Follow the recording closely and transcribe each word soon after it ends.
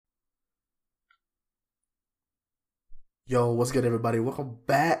Yo, what's good, everybody? Welcome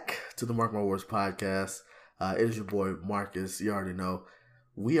back to the Mark My Words podcast. It is your boy Marcus. You already know.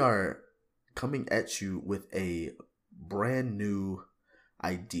 We are coming at you with a brand new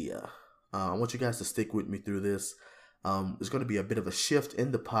idea. I want you guys to stick with me through this. There's going to be a bit of a shift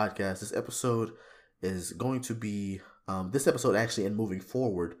in the podcast. This episode is going to be, this episode actually, and moving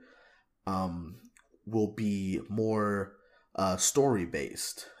forward, will be more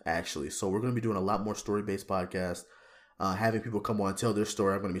story-based, actually. So we're going to be doing a lot more story-based podcasts. Having people come on and tell their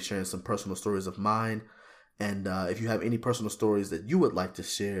story. I'm going to be sharing some personal stories of mine. And if you have any personal stories that you would like to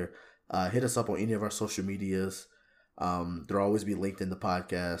share, hit us up on any of our social medias. They'll always be linked in the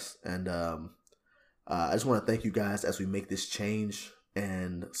podcast. And I just want to thank you guys as we make this change.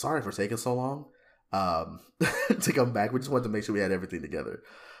 And sorry for taking so long to come back. We just wanted to make sure we had everything together.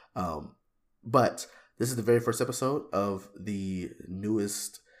 But this is the very first episode of the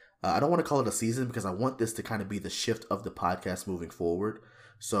newest. I don't want to call it a season because I want this to kind of be the shift of the podcast moving forward.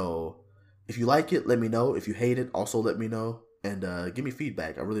 So if you like it, let me know. If you hate it, also let me know. And give me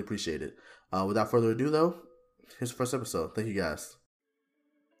feedback. I really appreciate it. Without further ado, though, here's the first episode. Thank you, guys.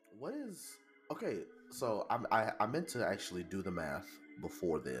 Okay, so I meant to actually do the math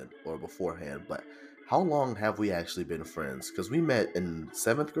before then or beforehand, but how long have we actually been friends? Because we met in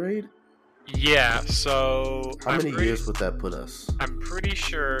 7th grade? Yeah, so... How many years would that put us? I'm pretty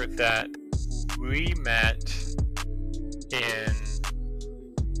sure that we met in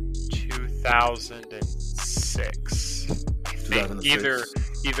 2006. I think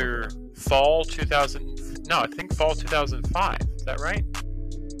 2006. either fall 2000... No, I think fall 2005. Is that right?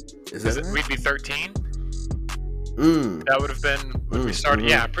 Is that right? We'd be 13? That would have been when we started.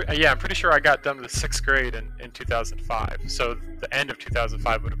 Mm-hmm. Yeah, I'm pretty sure I got done with 6th grade in 2005. So the end of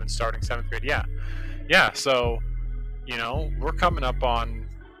 2005 would have been starting 7th grade. Yeah. So, we're coming up on,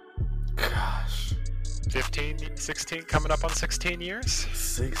 16, coming up on 16 years.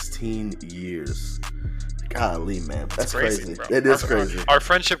 16 years. Golly, man, that's crazy. Bro. It is crazy. Our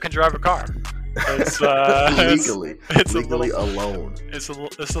friendship can drive a car. It's legally it's alone. It's a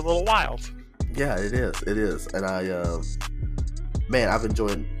little wild. Yeah, it is, and I've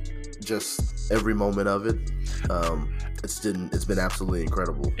enjoyed just every moment of it. It's been absolutely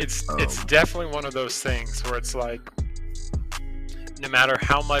incredible. It's definitely one of those things where it's like, no matter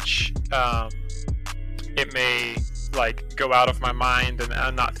how much it may like go out of my mind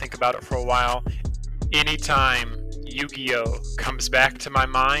and not think about it for a while, anytime Yu-Gi-Oh comes back to my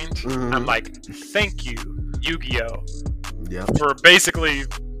mind, I'm like, thank you, Yu-Gi-Oh, for basically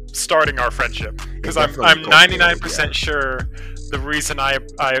starting our friendship, because I'm 99% sure the reason I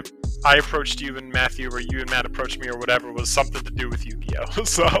approached you and Matthew, or you and Matt approached me, or whatever, was something to do with Yu-Gi-Oh.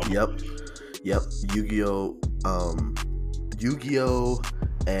 So yep, Yu-Gi-Oh,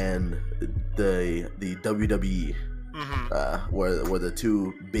 and the WWE were the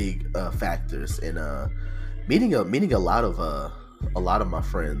two big factors in meeting a lot of my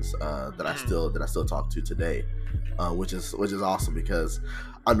friends that I still talk to today, which is awesome, because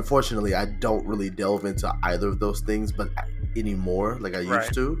unfortunately I don't really delve into either of those things but anymore like I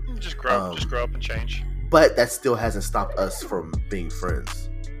used to. Just grow up and change. But that still hasn't stopped us from being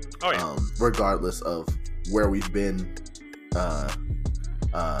friends. Oh yeah. Regardless of where we've been on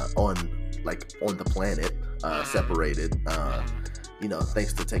the planet, separated.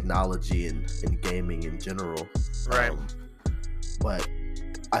 Thanks to technology and gaming in general. Right. But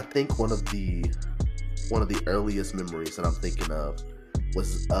I think one of the earliest memories that I'm thinking of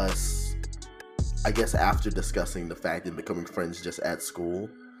was us, I guess, after discussing the fact and becoming friends just at school.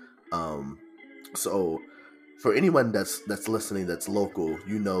 So for anyone that's listening that's local,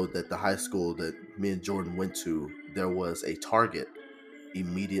 you know that the high school that me and Jordan went to, there was a Target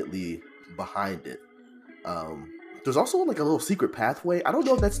immediately behind it. There's also like a little secret pathway. I don't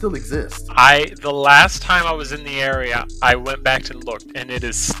know if that still exists. The last time I was in the area, I went back and looked, and it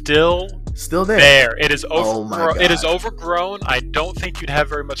is still there. It is Oh my God. It is overgrown. I don't think you'd have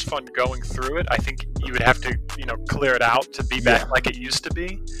very much fun going through it. I think you would have to, clear it out to be back like it used to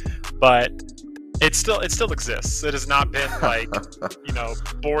be. But it still exists. It has not been like,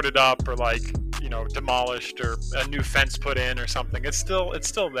 boarded up or like, demolished or a new fence put in or something. It's still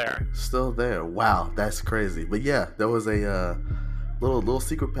there. Still there. Wow, that's crazy. But yeah, there was a little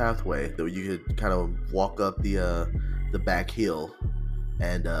secret pathway that you could kind of walk up the back hill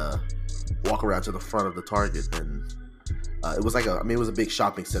and walk around to the front of the Target, and it was it was a big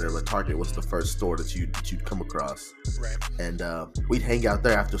shopping center, but Target was the first store that you'd come across. Right. And we'd hang out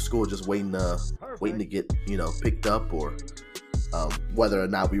there after school, just waiting to get picked up, or whether or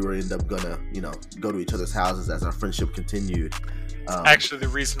not we were end up gonna go to each other's houses as our friendship continued. Actually, the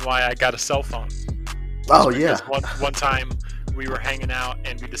reason why I got a cell phone. Oh yeah. One time we were hanging out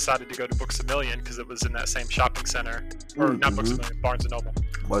and we decided to go to Books A Million because it was in that same shopping center, or not Books A Million, Barnes and Noble.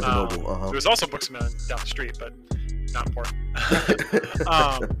 Barnes and Noble. There was also Books A Million down the street, but not important.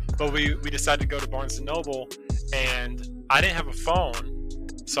 But we decided to go to Barnes and Noble, and I didn't have a phone,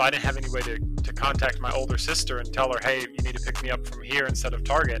 so I didn't have any way to contact my older sister and tell her, hey, you need to pick me up from here instead of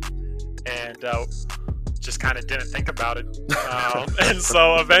Target, and just kind of didn't think about it. And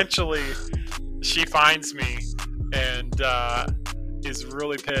so eventually she finds me and is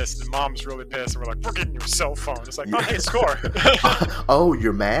really pissed, and Mom's really pissed, and we're like, we're getting your cell phone. It's like, oh, hey, score. Oh,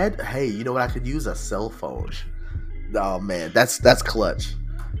 you're mad? Hey, you know what? I could use a cell phone. Oh man, that's clutch.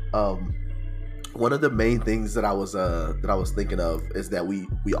 One of the main things that I was thinking of is that we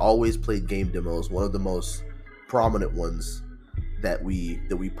always played game demos. One of the most prominent ones that we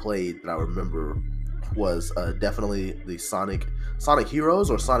played that I remember was definitely the Sonic Heroes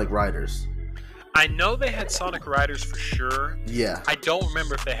or Sonic Riders. I know they had Sonic Riders for sure. Yeah. I don't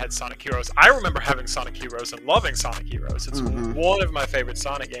remember if they had Sonic Heroes. I remember having Sonic Heroes and loving Sonic Heroes. It's one of my favorite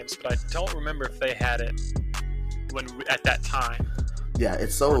Sonic games, but I don't remember if they had it at that time. Yeah,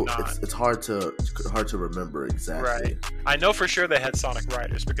 it's hard to remember exactly. Right. I know for sure they had Sonic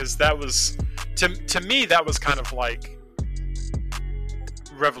Riders because that was to me that was kind of like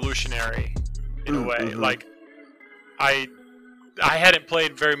revolutionary in a way. Like I hadn't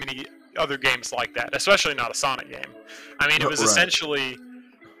played very many other games like that, especially not a Sonic game. I mean, it was essentially,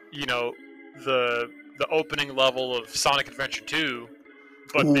 you know, the opening level of Sonic Adventure 2,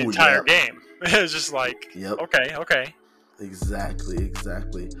 but the entire game. It was just like, okay. Exactly.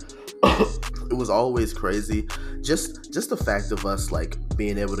 It was always crazy. Just the fact of us like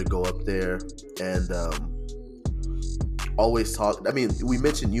being able to go up there and always talk. I mean, you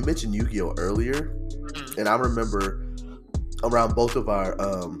mentioned Yu-Gi-Oh earlier, and I remember around both of our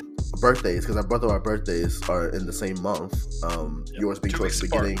birthdays, because both of our birthdays are in the same month. Yours being towards the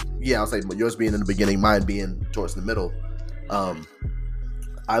beginning. Yeah, I'll say yours being in the beginning, mine being towards the middle.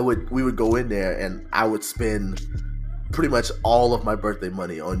 We would go in there and I would spend pretty much all of my birthday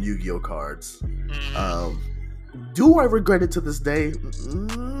money on Yu-Gi-Oh cards. Do I regret it to this day?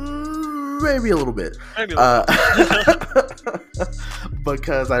 Maybe a little bit.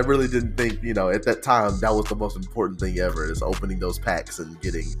 Because I really didn't think, at that time, that was the most important thing ever, is opening those packs and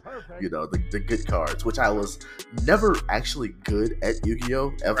getting, the good cards, which I was never actually good at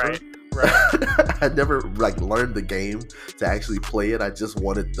Yu-Gi-Oh! Ever. Right. I never learned the game to actually play it. I just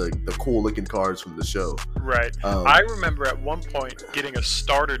wanted the cool looking cards from the show. Right. I remember at one point getting a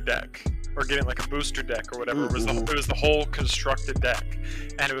starter deck, or getting a booster deck or whatever. It was the whole constructed deck,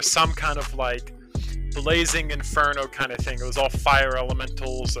 and it was some kind of Blazing Inferno kind of thing. It was all fire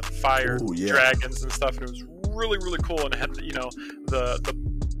elementals and fire dragons and stuff, and it was really, really cool. And it had the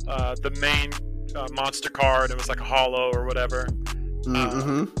main monster card. It was like a hollow or whatever.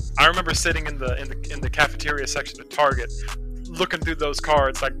 I remember sitting in the cafeteria section at Target, looking through those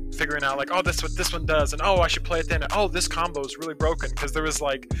cards, figuring out oh, that's what this one does, and oh, I should play it then. And, oh, this combo is really broken, because there was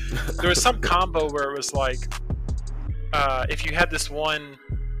some combo where it was if you had this one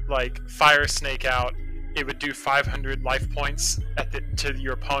fire snake out, it would do 500 life points to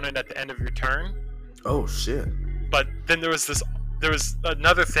your opponent at the end of your turn. Oh shit! But then there was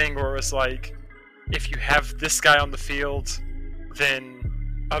another thing where it was if you have this guy on the field, then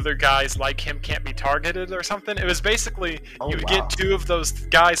other guys like him can't be targeted or something. It was basically get two of those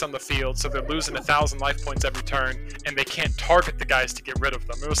guys on the field, so they're losing 1,000 life points every turn, and they can't target the guys to get rid of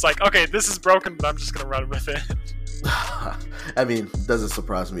them. It was okay, this is broken, but I'm just gonna run with it. I mean, doesn't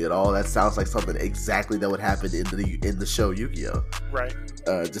surprise me at all. That sounds like something exactly that would happen in the show Yu-Gi-Oh! Right.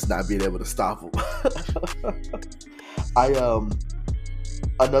 Just not being able to stop them.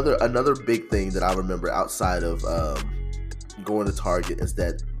 Another big thing that I remember outside of going to Target is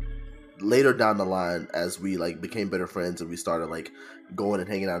that later down the line, as we became better friends and we started going and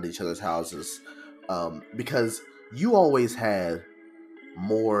hanging out at each other's houses, because you always had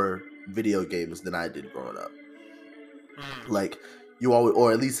more video games than I did growing up. You always,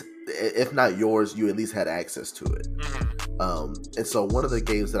 or at least if not yours, you at least had access to it. And so one of the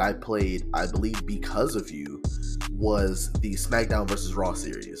games that I played, I believe because of you, was the SmackDown vs. Raw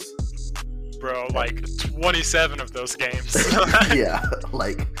series. Bro, 27 of those games. Yeah,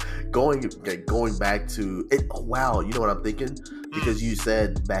 going back to it. Oh, wow, you know what I'm thinking? Because you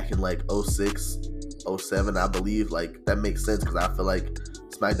said back in 06, 07, I believe, that makes sense, because I feel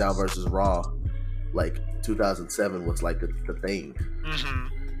SmackDown versus Raw, 2007 was the thing.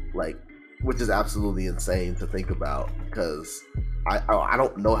 Which is absolutely insane to think about, because I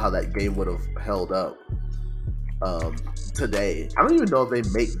don't know how that game would have held up today. I don't even know if they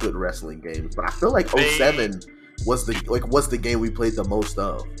make good wrestling games, but I feel like 07 was the game we played the most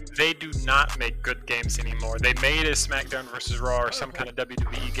of. They do not make good games anymore. They made a SmackDown vs. Raw or some kind of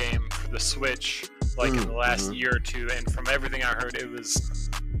WWE game for the Switch in the last year or two, and from everything I heard, it was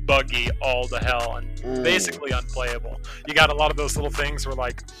buggy all the hell and basically unplayable. You got a lot of those little things where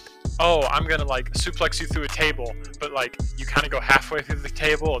like, oh, I'm gonna like suplex you through a table, but like you kind of go halfway through the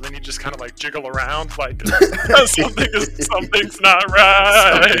table and then you just kind of like jiggle around like something's not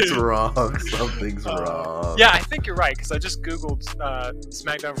right. Something's wrong. Something's wrong. Yeah, I think you're right because I just googled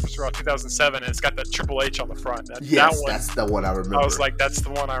SmackDown vs. Raw 2007 and it's got that Triple H on the front. That's the one I remember. I was like, that's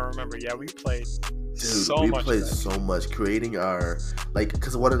the one I remember. Yeah, we played. Dude, we played so much, creating our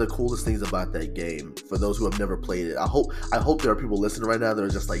because one of the coolest things about that game, for those who have never played it, I hope there are people listening right now that are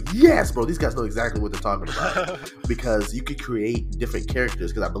just like, yes, bro, these guys know exactly what they're talking about, because you could create different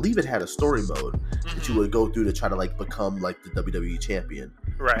characters. Because I believe it had a story mode that you would go through to try to like become like the WWE champion,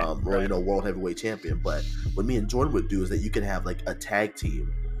 right? Or world heavyweight champion. But what me and Jordan would do is that you could have like a tag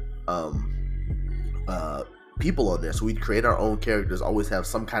team, people on there. So we'd create our own characters, always have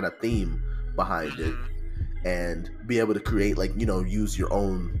some kind of theme behind it, and be able to create use your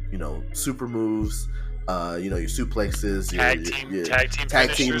own super moves, your suplexes,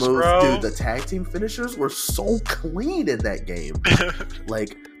 tag team moves, bro. Dude, the tag team finishers were so clean in that game.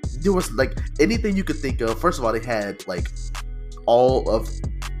 Like there was like anything you could think of. First of all, they had like all of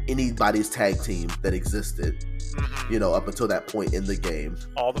anybody's tag team that existed, up until that point in the game.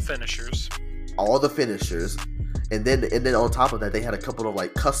 All the finishers. And then on top of that, they had a couple of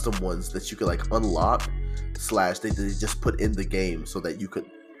like custom ones that you could like unlock / they just put in the game so that you could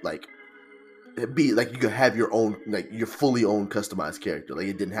like be like you could have your own your fully owned customized character. Like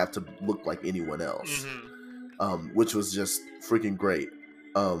it didn't have to look like anyone else, which was just freaking great.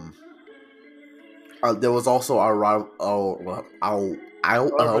 There was also our oh my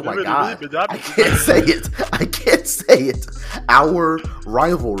god, I can't say it. Our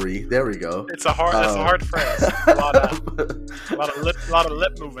rivalry. There we go. It's a hard phrase. A lot of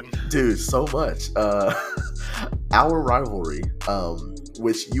lip moving. Dude, so much. Our rivalry,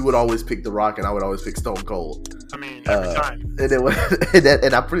 which you would always pick The Rock and I would always pick Stone Cold. I mean, every time.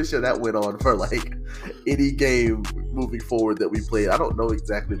 And I'm pretty sure that went on for like any game moving forward that we played. I don't know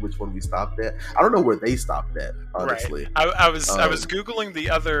exactly which one we stopped at. I don't know where they stopped at, honestly. Right. I was googling the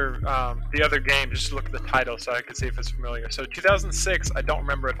other game just to look at the title so I could see if it's familiar. So 2006, I don't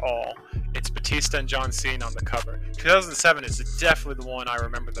remember at all. It's Batista and John Cena on the cover. 2007 is definitely the one I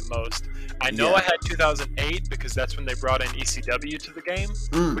remember the most. I know I had 2008 because that's when they brought in ECW to the game,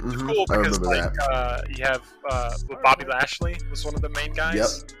 which is cool because you have Bobby Lashley was one of the main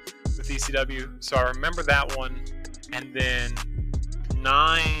guys with ECW. So I remember that one. And then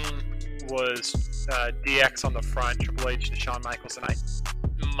 9 was DX on the front, Triple H and Shawn Michaels, and I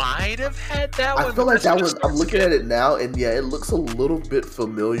might have had that one. I feel like that was. I'm looking at it now, and yeah, it looks a little bit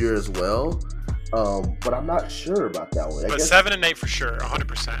familiar as well. But I'm not sure about that one. But 7 and 8 for sure,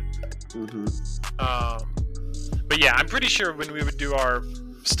 100%. But yeah, I'm pretty sure when we would do our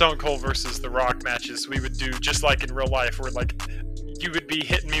Stone Cold versus The Rock matches, we would do just like in real life, where like you would be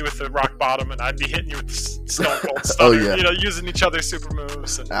hitting me with the rock bottom and I'd be hitting you with the Stone Cold Stunner, using each other's super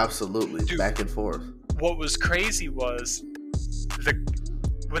moves. And, absolutely, dude, back and forth. What was crazy was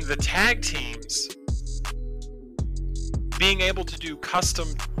when the tag teams being able to do custom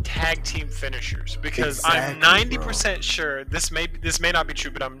tag team finishers, because I'm 90% sure this may not be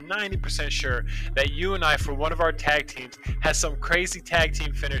true, but I'm 90% sure that you and I, for one of our tag teams, has some crazy tag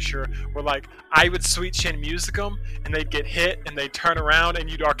team finisher where like I would sweet chin music them and they'd get hit and they'd turn around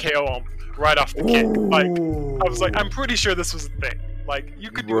and you'd RKO them right off the kick. Like I was like, I'm pretty sure this was a thing. Like you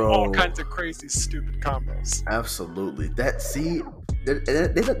could do all kinds of crazy stupid combos. Absolutely. They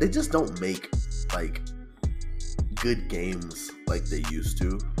just don't make like good games like they used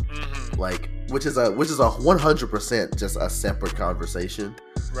to, like which is a 100% just a separate conversation,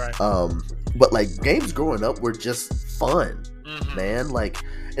 right? But like games growing up were just fun, man. Like,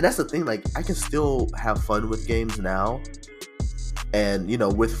 and that's the thing. Like, I can still have fun with games now, and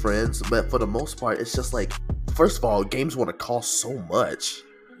with friends. But for the most part, it's just like, first of all, games want to cost so much.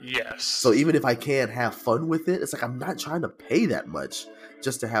 Yes. So even if I can have fun with it, it's like I'm not trying to pay that much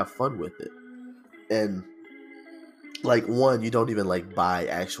just to have fun with it, and. Like, one, you don't even like buy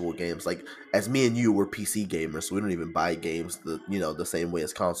actual games. Like, as me and you, we're PC gamers, so we don't even buy games the same way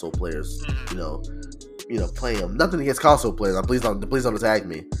as console players. Play them. Nothing against console players. Please don't attack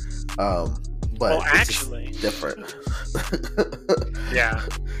me. But actually, it's different. Yeah.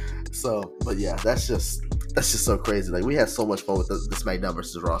 So, but yeah, that's just That's just so crazy. Like we had so much fun with the SmackDown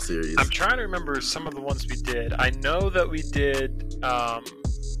versus Raw series. I'm trying to remember some of the ones we did. I know that we did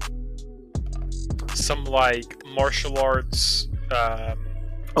some like martial arts.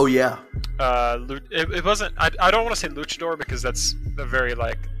 Oh yeah. It wasn't. I don't want to say luchador because that's a very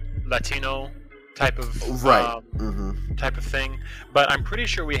like Latino type of type of thing. But I'm pretty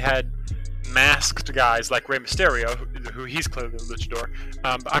sure we had masked guys like Rey Mysterio, who he's clearly a luchador.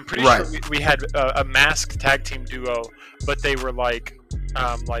 I'm pretty sure we had a masked tag team duo, but they were like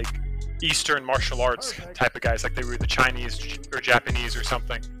Eastern martial arts type of guys, like they were the Chinese or Japanese or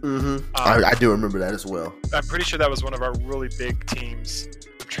something. I do remember that as well. I'm pretty sure that was one of our really big teams.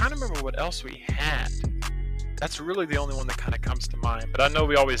 I'm trying to remember what else we had. That's really the only one that kind of comes to mind. But I know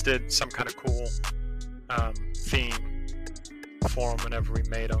we always did some kind of cool theme for them whenever we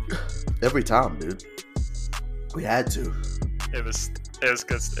made them. Every time, dude. We had to. It was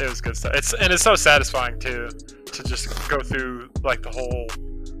good. It was good stuff. It's so satisfying too to just go through like the whole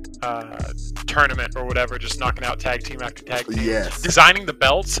tournament or whatever, just knocking out tag team after tag team. Yes. Designing the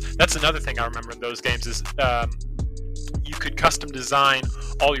belts. That's another thing I remember in those games is you could custom design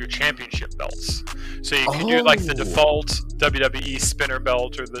all your championship belts. So you could do like the default WWE spinner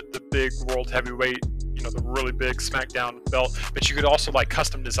belt or the big world heavyweight, the really big SmackDown belt, but you could also like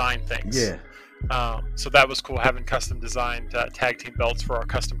custom design things. Yeah. So that was cool, having custom designed tag team belts for our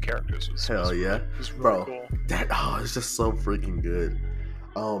custom characters. Was really bro, cool. It's just so freaking good.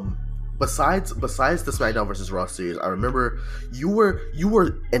 Besides the SmackDown versus Raw series, I remember you were,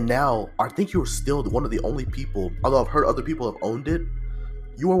 and now I think you were still one of the only people, although I've heard other people have owned it,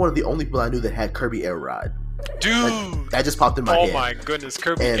 you were one of the only people I knew that had Kirby Air Ride. Dude, that just popped in my head. Oh my goodness,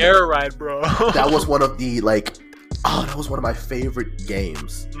 Kirby Air Ride, bro. That was one of the that was one of my favorite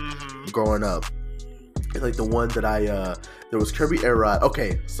games growing up. It's like the one that there was Kirby Air Ride.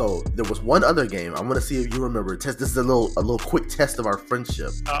 Okay, so there was one other game. I'm gonna see if you remember. This is a little quick test of our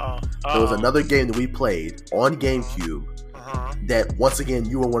friendship. There was another game that we played on GameCube that once again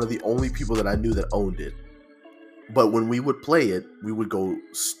you were one of the only people that I knew that owned it. But when we would play it, we would go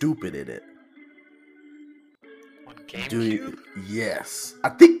stupid in it. On GameCube? Dude, yes.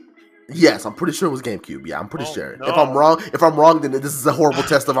 Yes, I'm pretty sure it was GameCube. Yeah, I'm pretty sure. No. If I'm wrong, then this is a horrible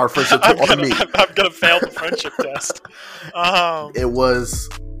test of our friendship on me. I'm gonna fail the friendship test. It was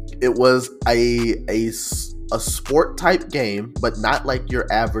a sport type game, but not like your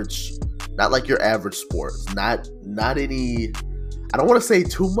average sports. Not any. I don't want to say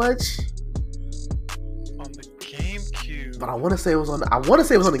too much. On the GameCube. But I want to say it was on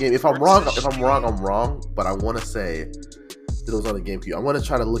the game. If I'm wrong, I'm wrong. But I want to say that it was on the GameCube. I want to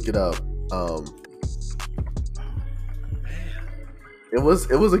try to look it up. Man. It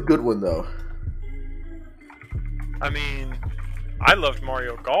was a good one though. I mean, I loved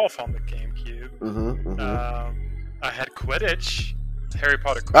Mario Golf on the GameCube. I had Quidditch, Harry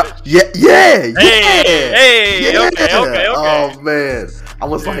Potter Quidditch. Hey, okay. Oh man, I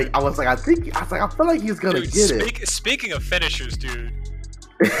was like, I feel like he's gonna get it. Speaking of finishers, dude.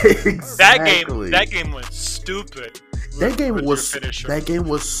 Exactly. That game went stupid. That game was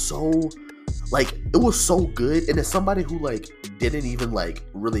so it was so good, and as somebody who didn't even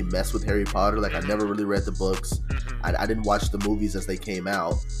really mess with Harry Potter, I never really read the books, I didn't watch the movies as they came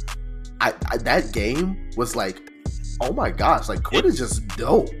out. I that game was oh my gosh, Quidditch is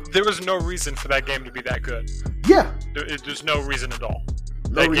dope. There was no reason for that game to be that good. Yeah, there's no reason at all.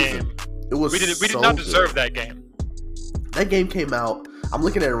 No reason. Game, it was. We did not deserve that game. That game came out. I'm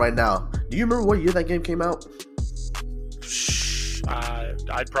looking at it right now. Do you remember what year that game came out?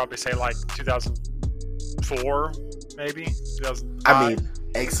 I'd probably say 2004, maybe 2005. I mean,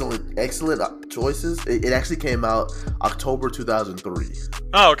 excellent choices. It actually came out October 2003.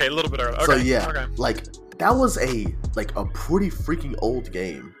 Oh, okay, a little bit early. Okay, so yeah, okay. That was a pretty freaking old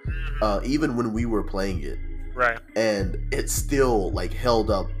game, even when we were playing it. Right. And it still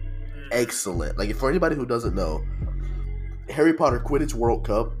held up excellent. For anybody who doesn't know, Harry Potter Quidditch World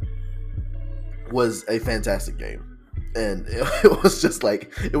Cup was a fantastic game. And it was just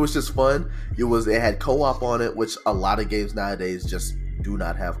fun. It had co-op on it, which a lot of games nowadays just do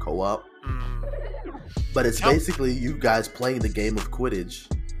not have co-op. But it's basically you guys playing the game of Quidditch,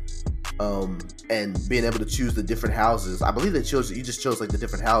 and being able to choose the different houses. I believe you just chose the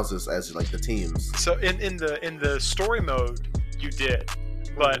different houses as the teams. So in the story mode you did,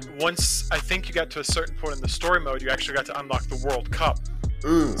 but once I think you got to a certain point in the story mode, you actually got to unlock the World Cup.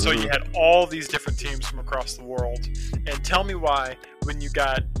 So you had all these different teams from across the world. And tell me why, when you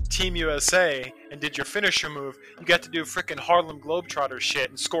got Team USA and did your finisher move, you got to do freaking Harlem Globetrotters shit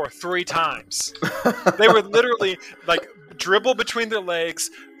and score 3 times. They were literally dribble between their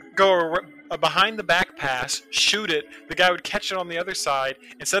legs, go a behind the back pass, shoot it, the guy would catch it on the other side.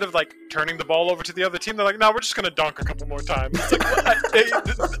 Instead of like turning the ball over to the other team, they're like, no, we're just gonna dunk a couple more times.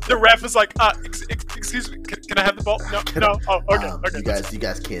 It's like, the ref is like, excuse me, can I have the ball? No. Oh, okay. You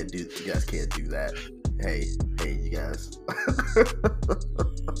guys can't do that. Hey, you guys.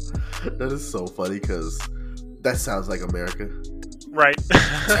 That is so funny because that sounds like America. Right.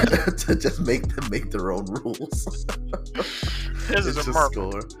 To just make them make their own rules. This is a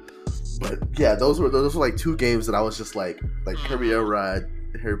score. But yeah, those were like two games that I was just like Kirby Air Ride,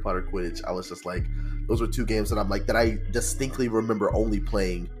 Harry Potter Quidditch. I was just like, those were two games that I'm like that I distinctly remember only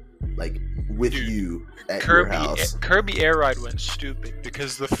playing like with you at your house. Kirby Air Ride went stupid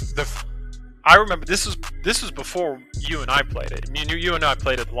because I remember this was before you and I played it. You and I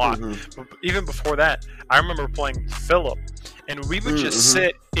played it a lot. But even before that, I remember playing Philip, and we would just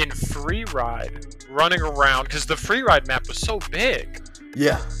sit in free ride, running around because the free ride map was so big.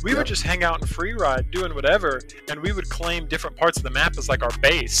 Yeah, we would just hang out in free ride, doing whatever, and we would claim different parts of the map as like our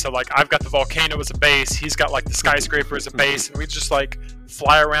base. So like I've got the volcano as a base, he's got like the skyscraper as a base, and we'd just like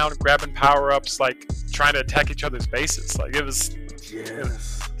fly around grabbing power ups, like trying to attack each other's bases. Like it was.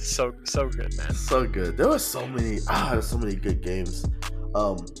 Yes. So good, man. So good. There were so many good games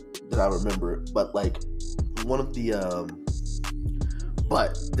that I remember, but like one of the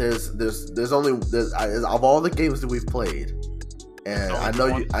but there's only of all the games that we've played, and I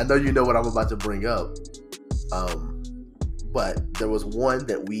know you know what I'm about to bring up, but there was one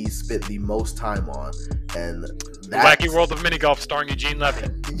that we spent the most time on, and Wacky World of Mini Golf starring Eugene Levy.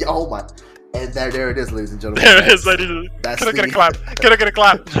 Oh my. And there it is, ladies and gentlemen. There it is, ladies and gentlemen. Can I get a clap? Can I get a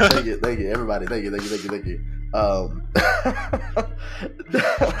clap? Thank you, everybody. Thank you.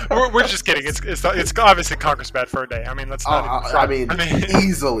 We're just kidding. It's obviously Conquer's Bad Fur Day. I mean, that's not. I mean,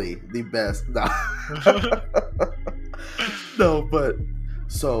 easily the best. No, but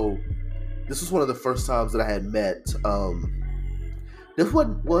so this was one of the first times that I had met. This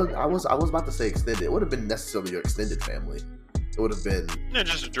one was I was about to say extended. It would have been necessarily your extended family. It would have been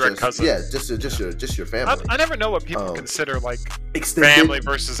just a direct cousin. Yeah, just your family. I never know what people consider like extended family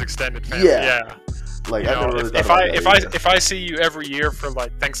versus extended family. Yeah. Like if I see you every year for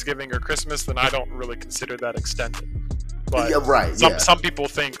like Thanksgiving or Christmas, then I don't really consider that extended. But yeah, right. Some people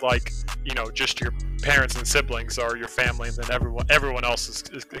think like just your parents and siblings are your family, and then everyone else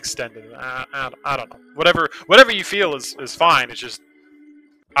is extended. I don't know. Whatever you feel is fine. It's just.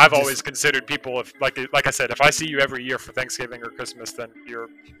 I've always considered people, if like I said, if I see you every year for Thanksgiving or Christmas, then you're,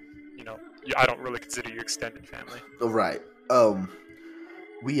 I don't really consider you extended family. Right.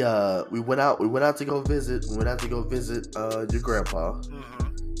 We went out to go visit. We went out to go visit your grandpa,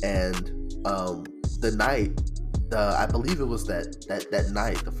 and the night, I believe it was that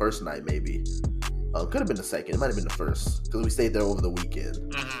night, the first night maybe. Could have been the second. It might have been the first because we stayed there over the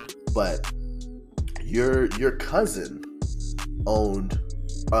weekend. But your cousin owned.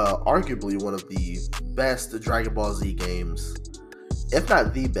 Arguably one of the best Dragon Ball Z games, if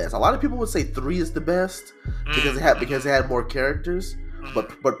not the best. A lot of people would say 3 is the best because it had more characters.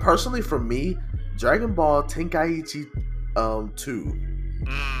 But personally, for me, Dragon Ball Tenkaichi 2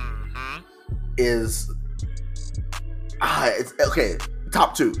 is it's okay.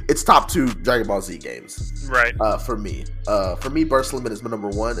 Top 2. It's top 2 Dragon Ball Z games. Right. For me, Burst Limit is my number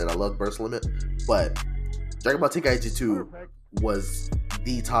 1, and I love Burst Limit. But Dragon Ball Tenkaichi 2 was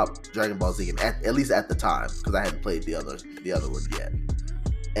the top Dragon Ball Z game, at least at the time, because I hadn't played the other one yet.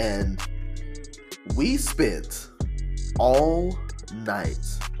 And we spent all night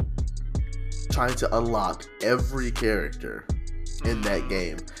trying to unlock every character in that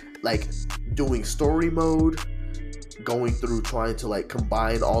game, like doing story mode, going through trying to like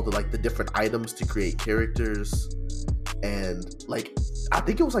combine all the different items to create characters, and like I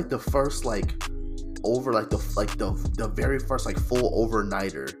think it was like the first over the very first full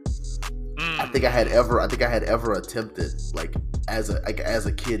overnighter I think I had ever attempted, like as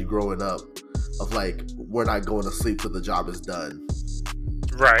a kid growing up, of like we're not going to sleep till the job is done.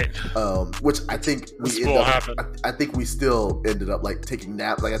 Right. Which I think I think we still ended up like taking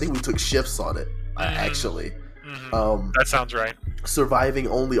naps. Like I think we took shifts on it actually. That sounds right. Surviving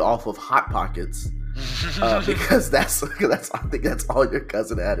only off of Hot Pockets. Because I think that's all your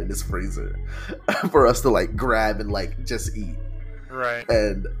cousin had in his freezer for us to like grab and like just eat. Right.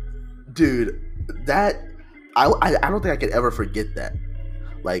 And dude, that I don't think I could ever forget that.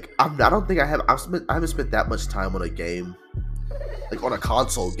 Like I haven't spent that much time on a game, like on a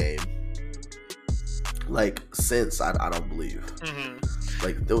console game, like since I don't believe.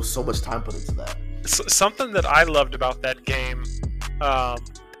 Like there was so much time put into that. Something that I loved about that game,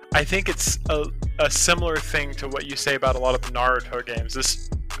 I think it's a similar thing to what you say about a lot of the Naruto games. This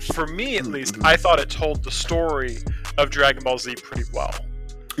for me at least, I thought it told the story of Dragon Ball Z pretty well.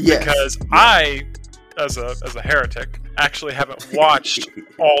 Yes. Because I, as a heretic, actually haven't watched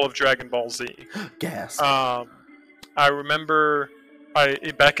all of Dragon Ball Z. Gas. I remember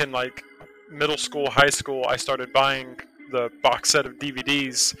back in like middle school, high school, I started buying the box set of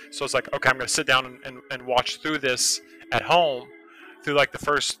DVDs. So it's like, okay, I'm going to sit down and watch through this at home through like the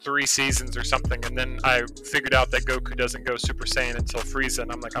first 3 seasons or something. And then I figured out that Goku doesn't go Super Saiyan until Frieza.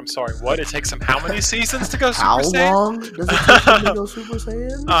 And I'm like, I'm sorry, what? It takes him how many seasons to go Super Saiyan? How long does it take him to go Super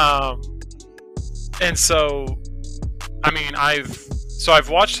Saiyan? And so, I mean, I've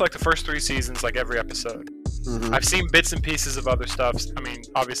watched like the first 3 seasons, like every episode. Mm-hmm. I've seen bits and pieces of other stuff. I mean,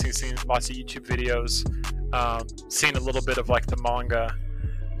 obviously seen lots of YouTube videos, seen a little bit of like the manga,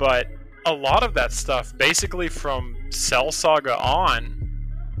 but a lot of that stuff, basically from Cell Saga on,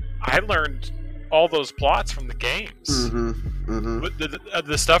 I learned all those plots from the games. Mm-hmm. Mm-hmm.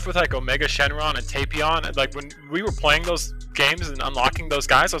 The stuff with like Omega Shenron and Tapion, like when we were playing those games and unlocking those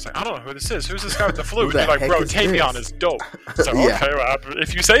guys, I was like, I don't know who this is. Who's this guy with the flute? And they're like, bro, Tapion is dope. So Yeah. okay, well,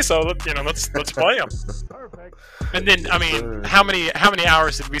 if you say so, let's play him. Perfect. And then, I mean, how many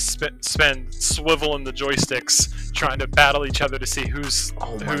hours did we spend swiveling the joysticks trying to battle each other to see whose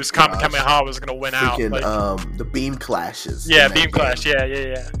Kamehameha was gonna win out? Freaking, Like, the beam clashes. yeah, in that Beam Clash. game.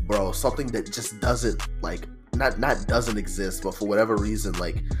 Yeah. Bro, something that just doesn't like not doesn't exist, but for whatever reason,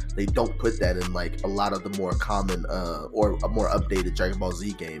 like they don't put that in like a lot of the more common or more updated Dragon Ball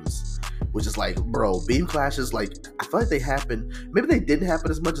Z games, which is like, bro, beam clashes. Like I feel like they happen. Maybe they didn't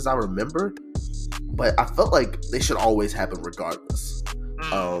happen as much as I remember, but I felt like they should always happen regardless.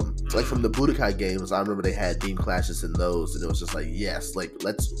 Like from the Budokai games, I remember they had beam clashes in those, and it was just like, yes, like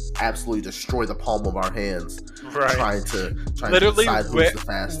let's absolutely destroy the palm of our hands, Right. trying to Literally decide who's the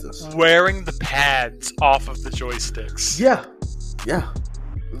fastest. wearing the pads off of the joysticks. Yeah.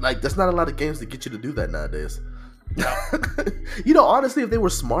 Like there's not a lot of games that get you to do that nowadays. No. You know, honestly, if they were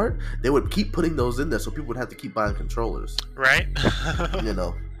smart, they would keep putting those in there, so people would have to keep buying controllers. Right. You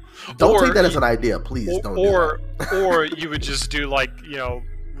know, don't take that as an idea, please. Don't do that. Or you would just do like,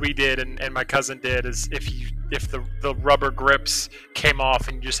 we did and my cousin did, is if the rubber grips came off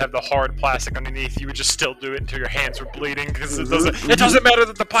and you just have the hard plastic underneath, you would just still do it until your hands were bleeding, because it doesn't matter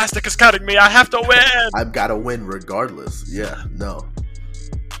that the plastic is cutting me, I have to win. I've got to win regardless. Yeah, no.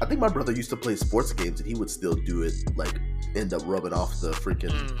 I think my brother used to play sports games and he would still do it, like end up rubbing off the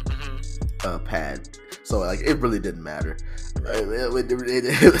freaking pad. So like it really didn't matter.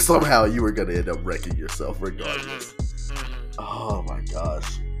 Somehow you were gonna end up wrecking yourself regardless. Oh my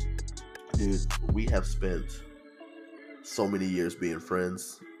gosh, dude, we have spent so many years being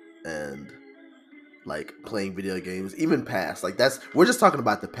friends and like playing video games, even past. Like we're just talking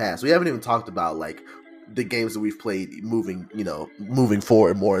about the past. We haven't even talked about like the games that we've played moving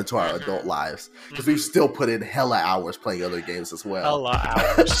forward more into our adult lives, because we've still put in hella hours playing other games as well. Hella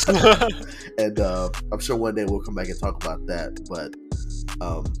hours. And I'm sure one day we'll come back and talk about that. But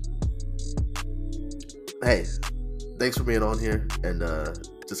hey, thanks for being on here and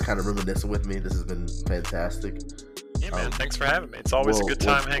just kind of reminiscing with me. This has been fantastic. Yeah, man. Thanks for having me. It's always a good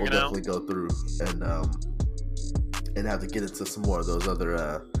time hanging out. We'll definitely go through and have to get into some more of those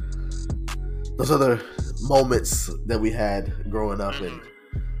other moments that we had growing up, and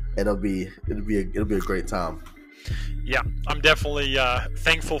it'll be a great time. Yeah, I'm definitely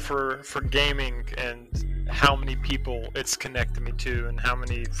thankful for gaming and how many people it's connected me to, and how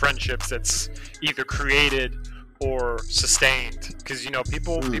many friendships it's either created or sustained. Because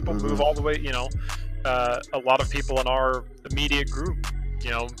people move all the way. A lot of people in our immediate group,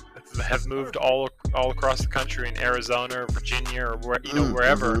 have moved all across the country, in Arizona or Virginia or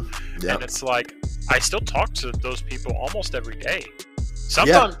wherever. Yep. And it's like I still talk to those people almost every day.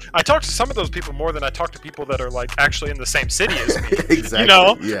 Sometimes I talk to some of those people more than I talk to people that are like actually in the same city as me. Exactly.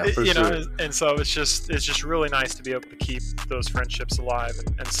 Yeah, for sure. And so it's just really nice to be able to keep those friendships alive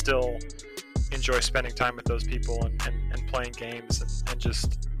and still enjoy spending time with those people and playing games and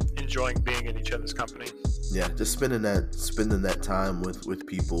just enjoying being in each other's company. Yeah, just spending that time with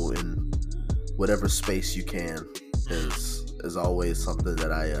people in whatever space you can is always something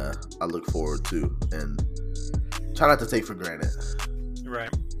that I look forward to and try not to take for granted. Right.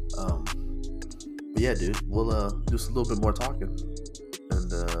 But yeah, dude, we'll do a little bit more talking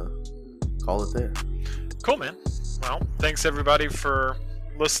and call it there. Cool, man. Well, thanks everybody for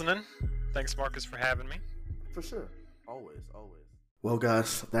listening. Thanks, Marcus, for having me. For sure. Always. Well,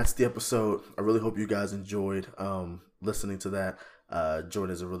 guys, that's the episode. I really hope you guys enjoyed listening to that.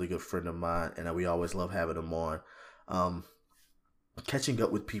 Jordan is a really good friend of mine, and we always love having him on. Catching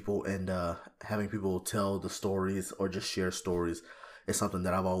up with people and having people tell the stories or just share stories It's something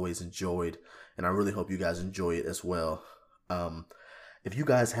that I've always enjoyed, and I really hope you guys enjoy it as well. If you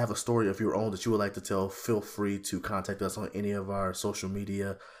guys have a story of your own that you would like to tell, feel free to contact us on any of our social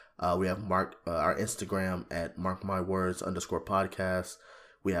media. We have our Instagram at markmywords_podcast.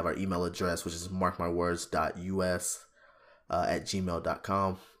 We have our email address, which is markmywords.us at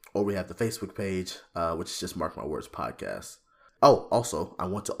gmail.com. Or we have the Facebook page, which is just Mark My Words Podcast. Oh, also, I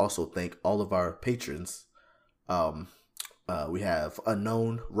want to also thank all of our patrons. We have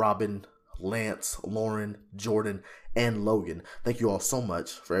Unknown, Robin, Lance, Lauren, Jordan, and Logan. Thank you all so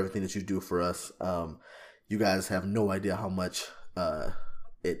much for everything that you do for us. You guys have no idea how much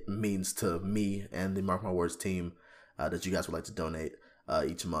it means to me and the Mark My Words team that you guys would like to donate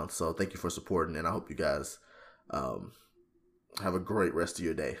each month. So thank you for supporting, and I hope you guys have a great rest of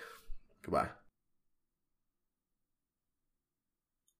your day. Goodbye.